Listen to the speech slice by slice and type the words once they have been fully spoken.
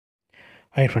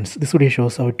Hi friends, this video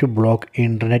shows how to block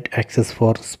internet access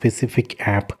for specific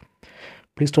app.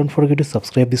 Please don't forget to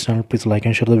subscribe this channel. Please like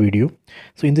and share the video.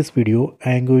 So in this video,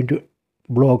 I am going to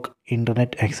block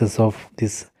internet access of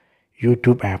this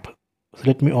YouTube app. So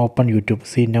let me open YouTube.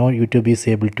 See, now YouTube is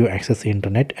able to access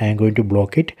internet. I am going to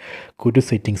block it. Go to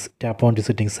settings, tap on the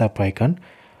settings app icon,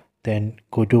 then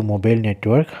go to mobile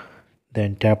network,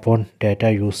 then tap on data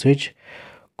usage,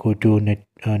 go to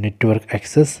network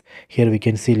access. Here we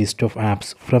can see list of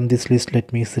apps. From this list,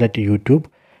 let me select YouTube,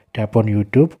 tap on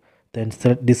YouTube, then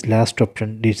select this last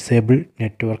option, disable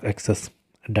network access.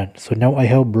 Done. So now I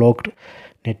have blocked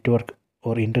network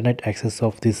or internet access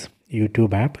of this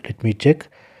YouTube app. Let me check.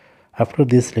 After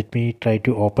this, let me try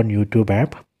to open YouTube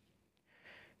app.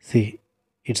 See,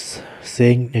 it's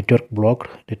saying network blocked.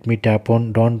 Let me tap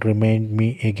on don't remind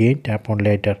me again, tap on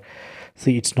later.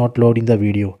 See, it's not loading the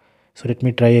video. So let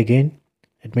me try again.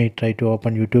 Let me try to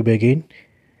open YouTube again.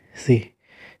 See,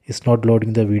 it's not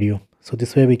loading the video. So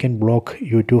this way we can block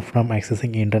YouTube from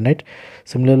accessing internet.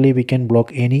 Similarly, we can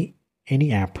block any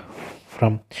app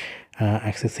from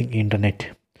accessing internet.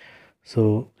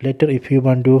 So later, if you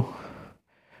want to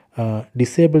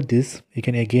disable this, you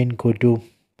can again go to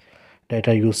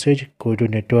data usage, go to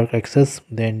network access,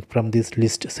 then from this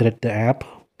list select the app.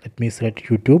 Let me select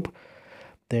YouTube,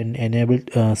 then enable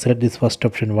select this first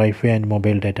option, Wi-Fi and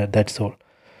mobile data. That's all.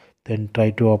 Then try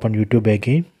to open YouTube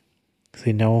again.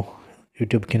 See, now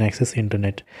YouTube can access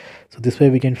internet. So this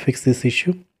way we can fix this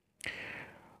issue.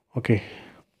 Okay,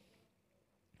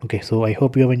 so I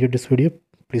hope you have enjoyed this video.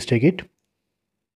 Please take it.